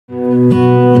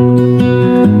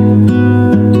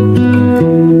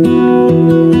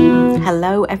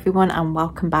everyone, and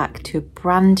welcome back to a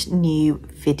brand new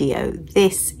video.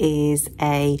 This is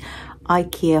a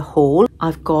Ikea haul.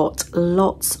 I've got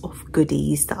lots of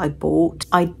goodies that I bought.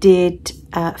 I did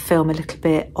film a little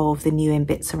bit of the new in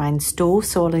bits around store,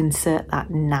 so I'll insert that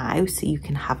now so you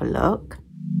can have a look.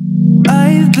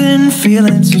 I've been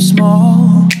feeling so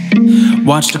small,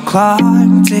 watch the clock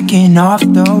ticking off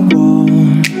the wall,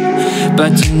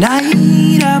 but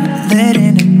tonight I'm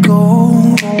letting it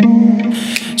go.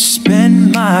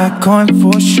 Spend my coin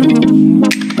for sure.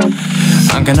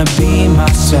 I'm gonna be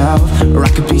myself, or I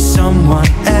could be someone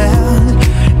else.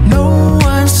 No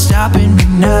one's stopping me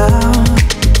now.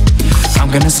 I'm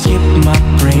gonna skip my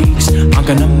breaks, I'm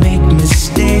gonna make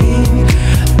mistakes.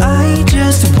 I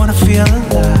just wanna feel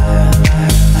alive.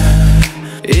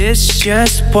 It's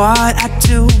just what I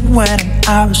do when I'm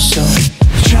out, so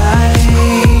try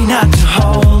not to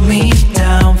hold me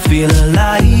down. Feel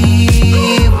alive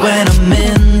when I'm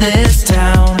in this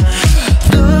town.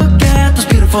 Look at those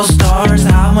beautiful stars.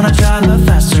 I wanna drive a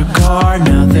faster car.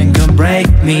 Nothing can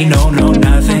break me, no,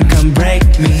 nothing can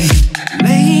break me.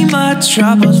 Lay my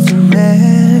troubles to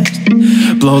rest,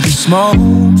 blow the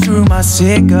smoke through my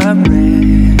cigarette.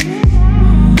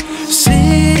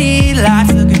 City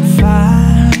lights looking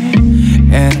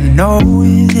fine, and I know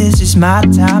this is my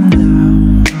time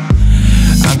now.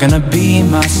 I'm gonna be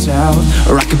myself,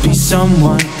 or I could be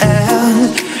someone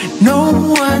else. No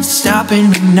one's stopping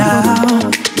me now.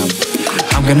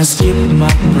 I'm gonna skip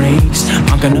my breaks,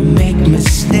 I'm gonna make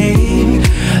mistakes.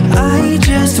 I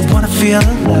just wanna feel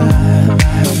alive.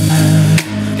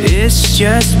 It's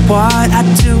just what I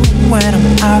do when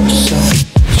I'm out, so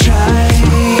try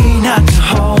not to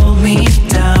hold me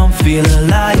down. Feel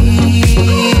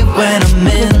alive when I'm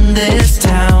in this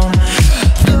town.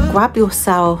 Grab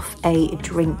yourself a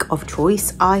drink of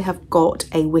choice. I have got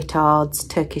a Wittard's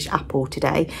Turkish apple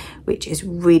today, which is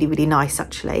really, really nice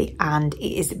actually, and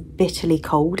it is bitterly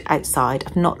cold outside.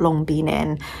 I've not long been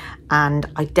in, and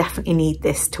I definitely need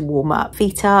this to warm up.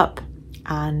 Feet up,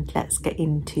 and let's get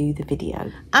into the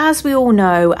video. As we all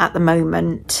know, at the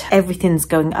moment, everything's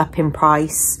going up in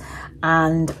price.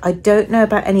 And I don't know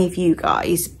about any of you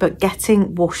guys, but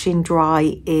getting washing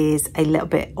dry is a little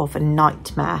bit of a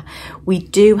nightmare. We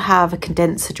do have a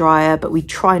condenser dryer, but we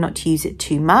try not to use it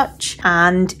too much.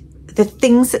 And the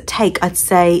things that take, I'd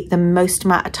say, the most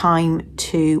amount of time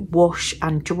to wash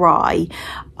and dry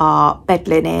are bed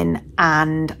linen,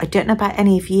 and I don't know about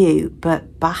any of you,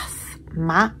 but bath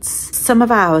mats. Some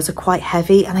of ours are quite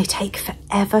heavy and they take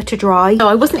forever to dry. So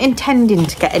I wasn't intending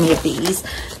to get any of these,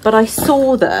 but I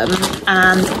saw them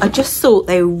and I just thought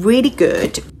they were really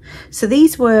good. So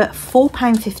these were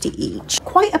 £4.50 each.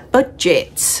 Quite a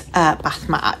budget bath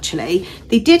mat actually.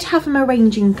 They did have them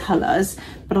arranged in colours,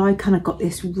 but I kind of got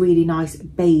this really nice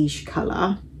beige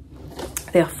colour.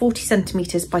 They are 40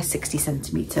 centimetres by 60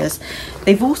 centimetres.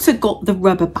 They've also got the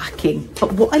rubber backing,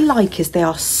 but what I like is they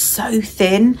are so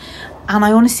thin, and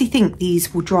I honestly think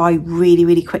these will dry really,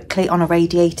 really quickly on a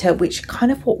radiator, which is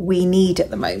kind of what we need at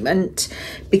the moment,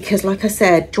 because like I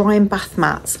said, drying bath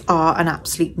mats are an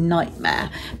absolute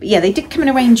nightmare. But yeah, they did come in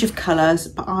a range of colours,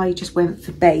 but I just went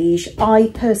for beige.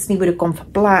 I personally would have gone for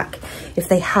black if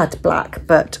they had black,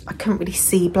 but I couldn't really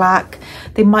see black.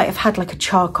 They might have had like a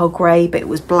charcoal grey, but it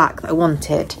was black that I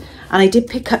wanted. And I did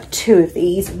pick up two of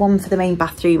these, one for the main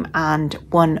bathroom and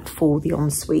one for the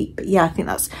ensuite. But yeah, I think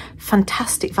that's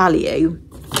fantastic value.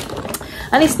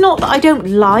 And it's not that I don't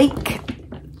like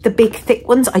the big thick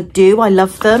ones. I do, I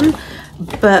love them.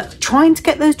 But trying to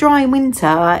get those dry in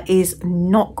winter is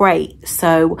not great.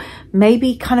 So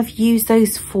maybe kind of use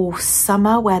those for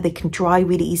summer where they can dry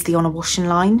really easily on a washing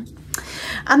line.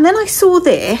 And then I saw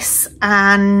this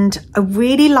and I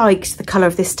really liked the colour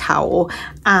of this towel,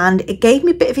 and it gave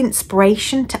me a bit of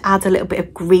inspiration to add a little bit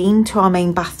of green to our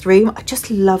main bathroom. I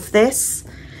just love this.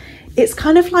 It's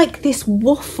kind of like this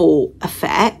waffle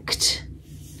effect,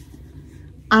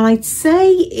 and I'd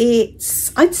say a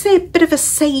bit of a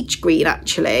sage green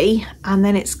actually, and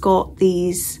then it's got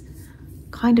these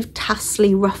kind of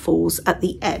tassely ruffles at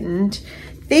the end.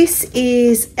 This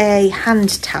is a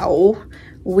hand towel,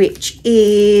 which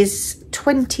is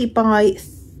 50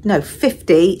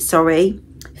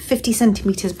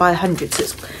 centimetres by 100. So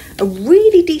it's a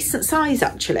really decent size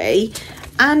actually.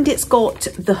 And it's got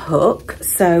the hook,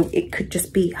 so it could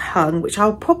just be hung, which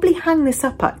I'll probably hang this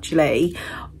up actually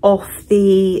off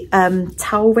the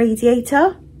towel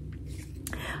radiator.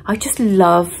 I just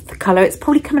love the colour. It's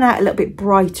probably coming out a little bit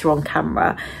brighter on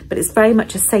camera, but it's very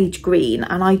much a sage green.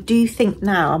 And I do think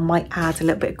now I might add a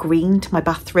little bit of green to my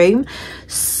bathroom.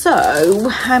 So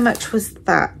how much was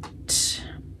that?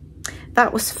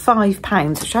 That was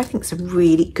 £5, which I think is a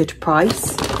really good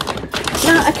price.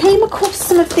 Now, I came across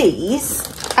some of these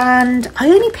and I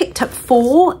only picked up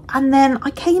 4, and then I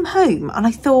came home and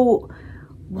I thought,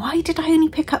 why did I only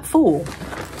pick up 4?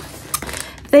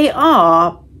 They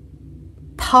are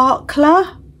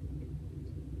Parkler.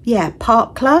 Yeah,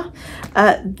 Parkler.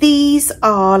 These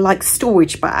are like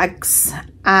storage bags,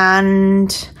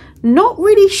 and not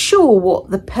really sure what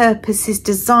the purpose is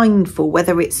designed for,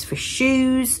 whether it's for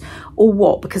shoes or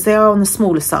what, because they are on the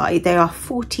smaller side. They are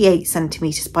 48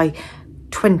 centimetres by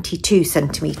 22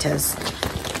 centimetres.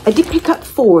 I did pick up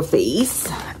 4 of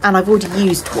these and I've already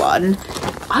used one.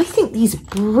 I think these are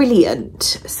brilliant.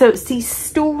 So it's these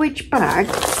storage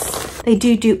bags. They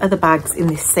do other bags in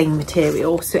this same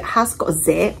material. So it has got a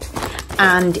zip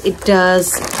and it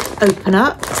does open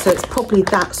up. So it's probably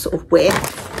that sort of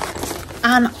width.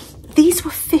 And these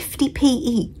were 50p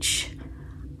each.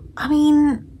 I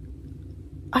mean,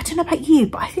 I don't know about you,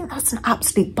 but I think that's an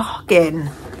absolute bargain.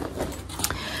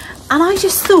 And I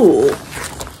just thought,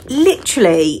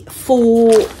 literally, for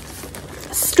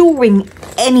storing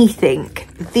anything,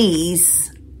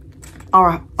 these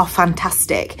are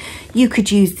fantastic. You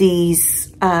could use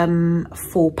these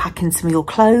for packing some of your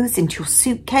clothes into your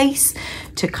suitcase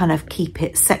to kind of keep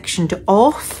it sectioned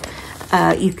off.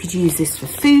 You could use this for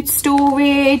food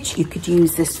storage. You could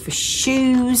use this for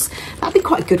shoes. That'd be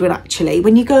quite a good one, actually.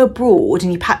 When you go abroad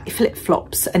and you pack your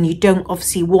flip-flops and you don't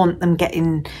obviously want them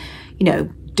getting, you know,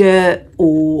 dirt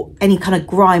or any kind of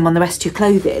grime on the rest of your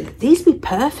clothing, these would be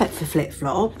perfect for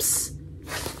flip-flops.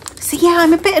 So yeah,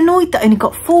 I'm a bit annoyed that I only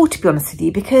got 4, to be honest with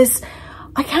you, because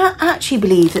I can't actually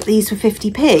believe that these were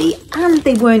 50p and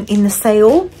they weren't in the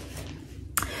sale.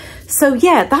 So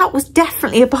yeah, that was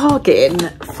definitely a bargain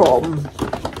from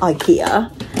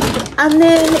Ikea. And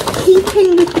then,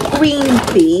 keeping with the green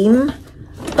theme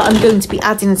that I'm going to be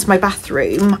adding to my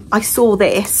bathroom, I saw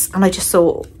this and I just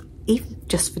thought, even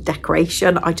just for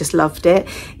decoration, I just loved it.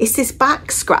 It's this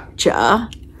back scratcher,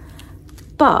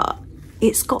 but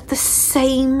it's got the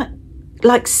same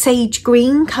like sage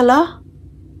green colour,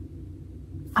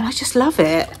 and I just love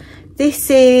it. This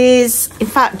is, in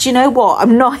fact, do you know what?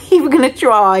 I'm not even going to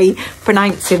try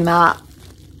pronouncing that.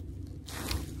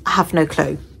 I have no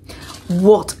clue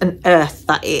what on earth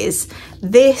that is.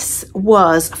 This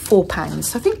was £4,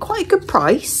 so I think quite a good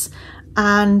price.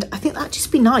 And I think that'd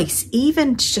just be nice,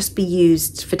 even to just be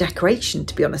used for decoration,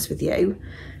 to be honest with you.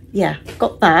 Yeah,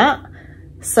 got that.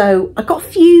 So I've got a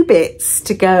few bits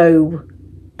to go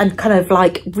and kind of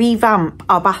like revamp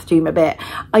our bathroom a bit.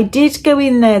 I did go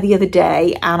in there the other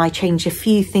day and I changed a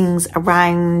few things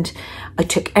around. I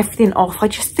took everything off. I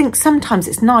just think sometimes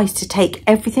it's nice to take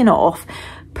everything off,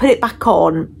 put it back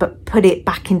on, but put it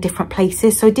back in different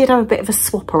places. So I did have a bit of a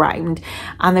swap around,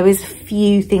 and there is a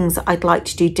few things that I'd like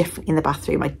to do different in the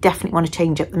bathroom. I definitely want to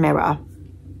change up the mirror.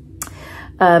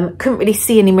 Couldn't really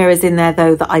see any mirrors in there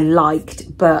though that I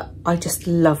liked, but I just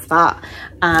love that.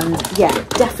 And yeah,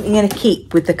 definitely going to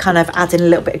keep with the kind of adding a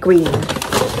little bit of green.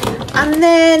 And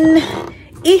then,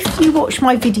 if you watch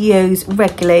my videos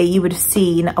regularly, you would have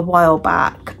seen a while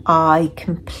back I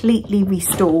completely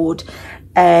restored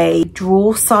a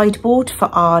drawer sideboard for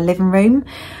our living room,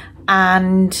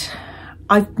 and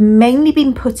I've mainly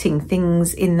been putting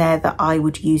things in there that I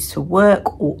would use for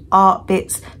work or art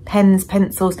bits, pens,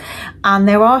 pencils, and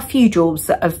there are a few drawers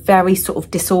that are very sort of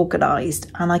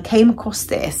disorganized, and I came across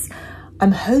this.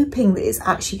 I'm hoping that it's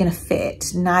actually going to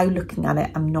fit. Now looking at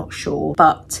it, I'm not sure,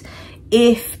 but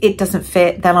if it doesn't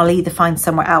fit, then I'll either find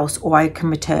somewhere else or I can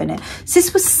return it. So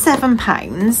this was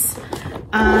 £7,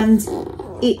 and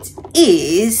it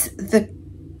is the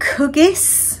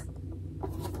Cookies.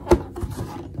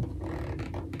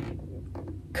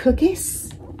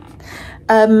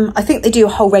 I think they do a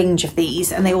whole range of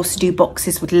these, and they also do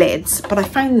boxes with lids, but I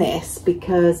found this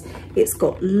because it's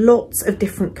got lots of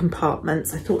different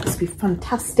compartments. I thought this would be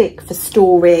fantastic for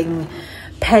storing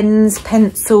pens,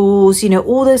 pencils, you know,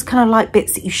 all those kind of like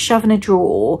bits that you shove in a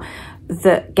drawer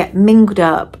that get mingled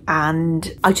up,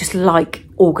 and I just like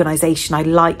organisation. I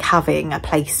like having a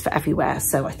place for everywhere,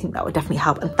 so I think that would definitely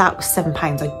help. And that was £7.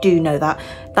 I do know that.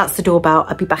 That's the doorbell.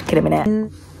 I'll be back in a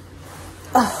minute.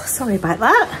 Oh, sorry about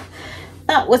that.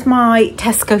 That was my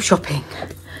Tesco shopping.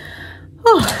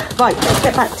 Oh, right, let's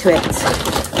get back to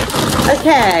it.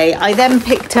 Okay, I then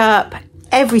picked up,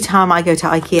 every time I go to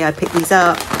Ikea, I pick these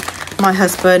up. My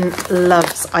husband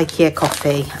loves Ikea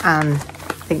coffee and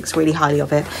thinks really highly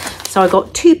of it. So I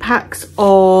got 2 packs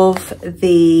of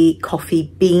the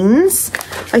coffee beans.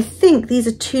 I think these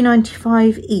are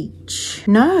 £2.95 each.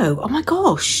 No, oh my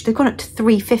gosh, they've gone up to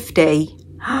 £3.50.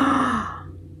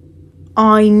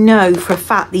 I know for a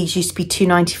fact these used to be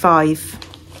 £2.95.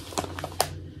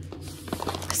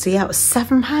 So yeah, it was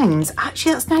 £7.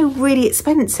 Actually, that's now really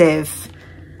expensive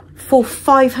for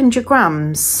 500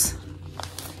 grams.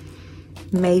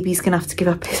 Maybe he's gonna have to give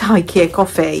up his Ikea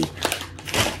coffee.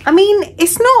 I mean,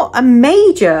 it's not a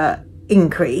major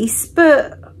increase,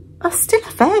 but still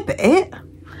a fair bit.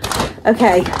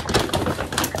 Okay,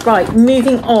 right,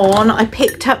 moving on. I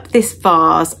picked up this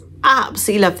vase.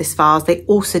 Absolutely love this vase. They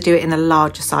also do it in a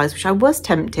larger size, which I was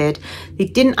tempted. They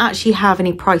didn't actually have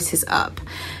any prices up.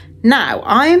 Now,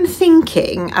 I am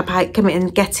thinking about coming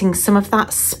and getting some of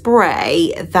that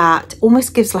spray that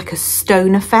almost gives like a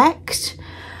stone effect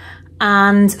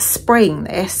and spraying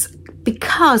this,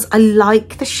 because I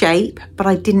like the shape, but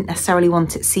I didn't necessarily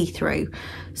want it see-through.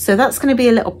 So that's going to be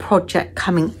a little project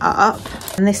coming up.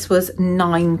 And this was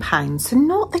 £9. So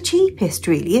not the cheapest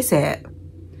really, is it?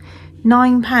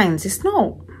 £9. It's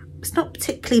not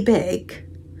particularly big,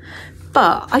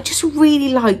 but I just really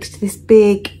liked this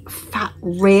big fat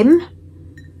rim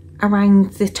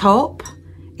around the top.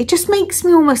 It just makes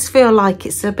me almost feel like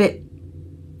it's a bit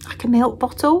like a milk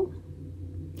bottle.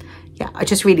 Yeah, I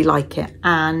just really like it,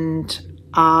 and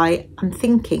I am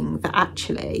thinking that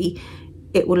actually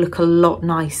it will look a lot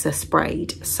nicer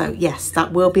sprayed. So yes,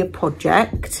 that will be a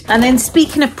project. And then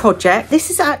speaking of project, this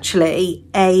is actually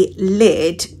a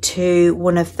lid to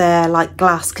one of their like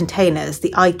glass containers,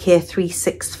 the Ikea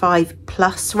 365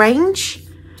 Plus range.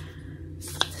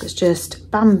 So it's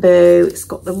just bamboo, it's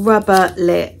got the rubber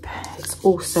lip, it's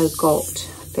also got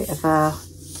a bit of a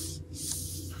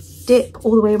dip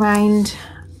all the way around.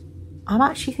 I'm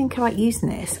actually thinking about using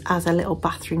this as a little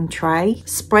bathroom tray,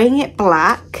 spraying it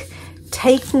black,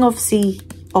 taking obviously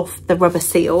off the rubber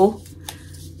seal.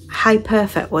 How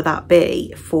perfect will that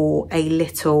be for a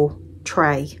little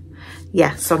tray?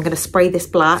 Yeah, so I'm going to spray this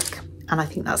black, and I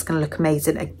think that's going to look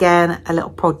amazing. Again, a little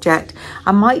project.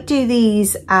 I might do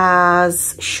these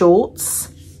as shorts,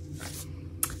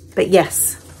 but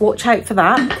yes, watch out for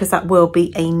that, because that will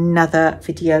be another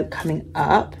video coming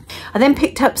up. I then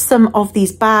picked up some of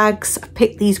these bags. I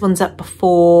picked these ones up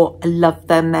before. I love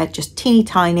them. They're just teeny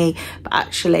tiny, but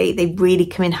actually they really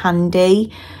come in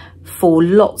handy for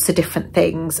lots of different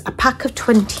things. A pack of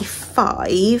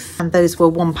 25, and those were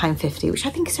 £1.50, which I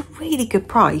think is a really good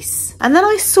price. And then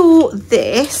I saw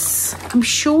this. I'm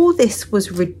sure this was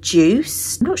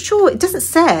reduced. I'm not sure, it doesn't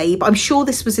say, but I'm sure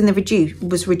this was in the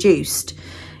reduced.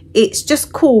 It's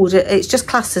just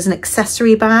classed as an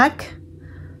accessory bag.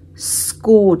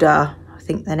 Scorda, I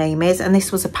think the name is, and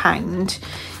this was £1.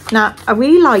 Now, I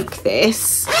really like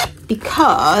this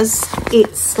because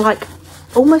it's like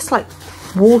almost like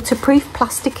waterproof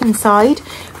plastic inside,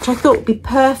 which I thought would be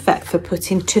perfect for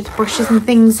putting toothbrushes and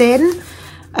things in,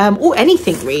 or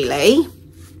anything really.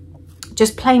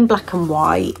 Just plain black and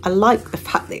white. I like the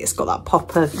fact that it's got that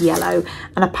pop of yellow,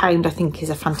 and £1 I think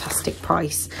is a fantastic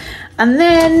price. And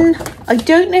then I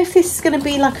don't know if this is going to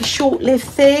be like a short-lived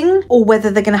thing or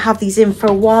whether they're going to have these in for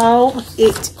a while.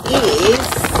 It is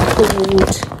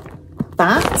called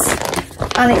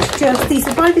that, and it's just, these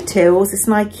are by the Tills. It's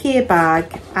an Ikea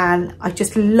bag, and I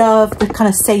just love the kind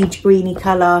of sage greeny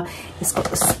colour. It's got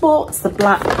the spots, the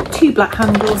black, two black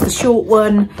handles, the short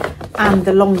one and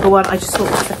the longer one. I just thought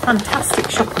it was a fantastic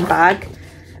shopping bag.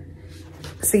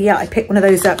 So yeah, I picked one of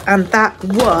those up, and that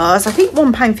was, I think,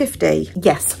 £1.50.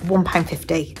 Yes,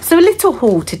 £1.50. So a little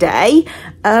haul today.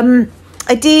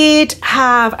 I did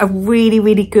have a really,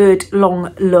 really good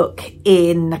long look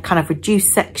in the kind of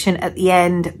reduced section at the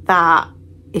end. That,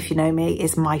 if you know me,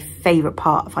 is my favourite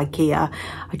part of Ikea.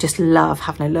 I just love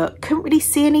having a look. Couldn't really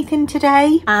see anything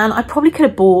today, and I probably could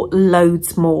have bought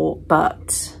loads more,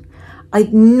 but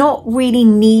I'm not really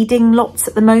needing lots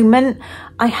at the moment.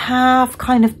 I have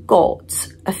kind of got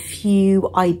a few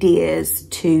ideas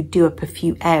to do up a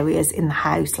few areas in the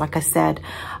house. Like I said,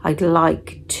 I'd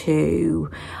like to,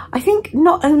 I think,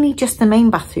 not only just the main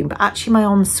bathroom, but actually my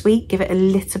ensuite, give it a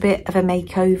little bit of a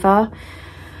makeover.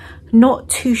 Not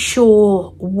too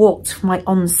sure what for my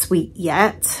ensuite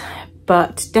yet,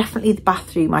 but definitely the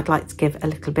bathroom I'd like to give a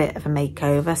little bit of a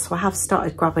makeover. So I have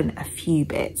started grabbing a few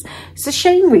bits. It's a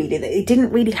shame really that it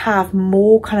didn't really have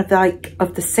more kind of like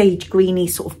of the sage greeny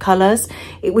sort of colours.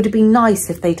 It would have been nice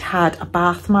if they'd had a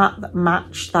bath mat that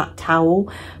matched that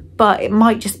towel, but it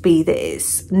might just be that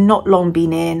it's not long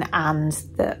been in and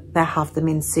that they'll have them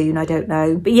in soon, I don't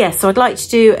know. But yeah, so I'd like to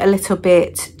do a little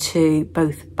bit to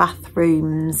both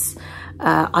bathrooms.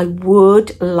 I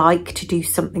would like to do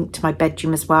something to my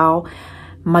bedroom as well.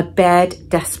 My bed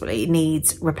desperately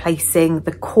needs replacing.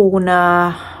 The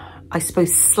corner, I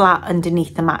suppose, slat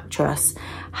underneath the mattress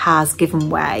has given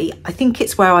way. I think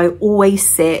it's where I always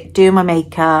sit doing my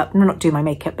makeup, no, not doing my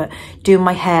makeup, but doing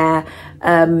my hair.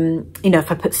 You know,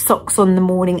 if I put socks on in the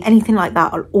morning, anything like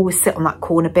that, I'll always sit on that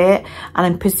corner bit. And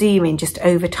I'm presuming just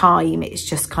over time, it's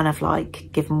just kind of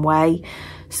like given way.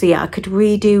 So yeah, I could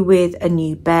redo with a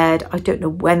new bed. I don't know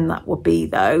when that will be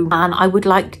though. And I would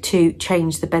like to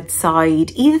change the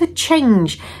bedside, either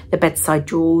change the bedside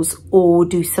drawers or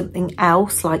do something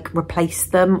else, like replace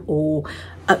them or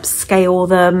upscale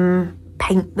them,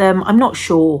 paint them. I'm not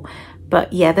sure.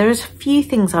 But yeah, there's a few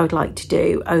things I would like to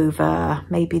do over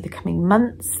maybe the coming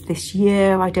months, this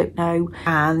year, I don't know.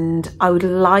 And I would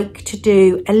like to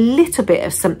do a little bit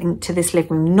of something to this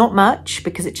living room, not much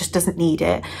because it just doesn't need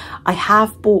it. I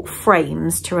have bought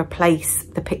frames to replace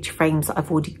the picture frames that I've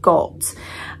already got.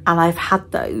 And I've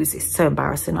had those, it's so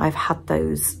embarrassing, I've had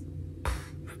those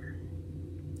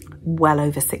well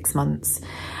over 6 months.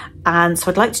 And so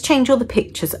I'd like to change all the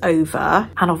pictures over,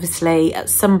 and obviously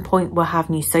at some point we'll have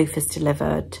new sofas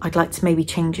delivered. I'd like to maybe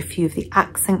change a few of the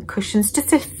accent cushions,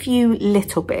 just a few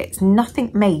little bits, nothing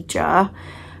major,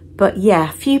 but yeah,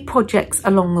 a few projects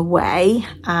along the way.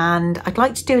 And I'd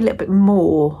like to do a little bit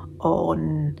more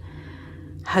on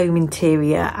home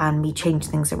interior and me change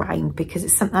things around, because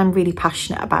it's something I'm really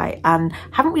passionate about and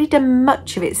haven't really done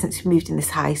much of it since we moved in this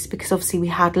house, because obviously we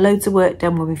had loads of work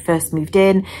done when we first moved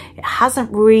in. It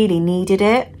hasn't really needed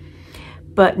it,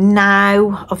 but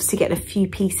now obviously getting a few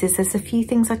pieces, there's a few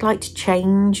things I'd like to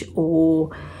change,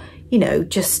 or you know,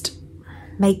 just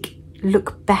make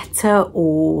look better,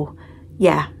 or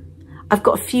yeah, I've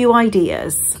got a few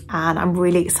ideas and I'm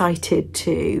really excited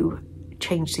to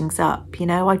change things up. You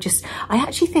know, I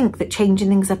actually think that changing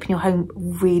things up in your home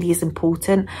really is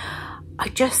important. I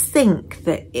just think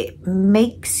that it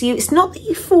makes you, it's not that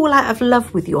you fall out of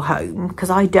love with your home,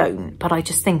 because I don't, but I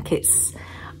just think it's,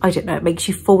 I don't know, it makes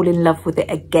you fall in love with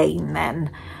it again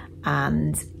then.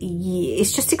 And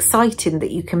it's just exciting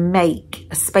that you can make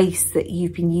a space that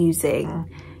you've been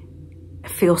using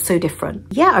feel so different.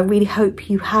 Yeah, I really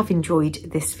hope you have enjoyed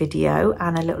this video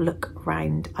and a little look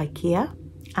around Ikea.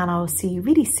 And I'll see you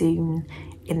really soon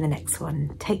in the next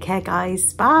one. Take care,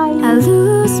 guys. Bye. I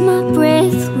lose my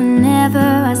breath whenever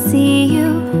I see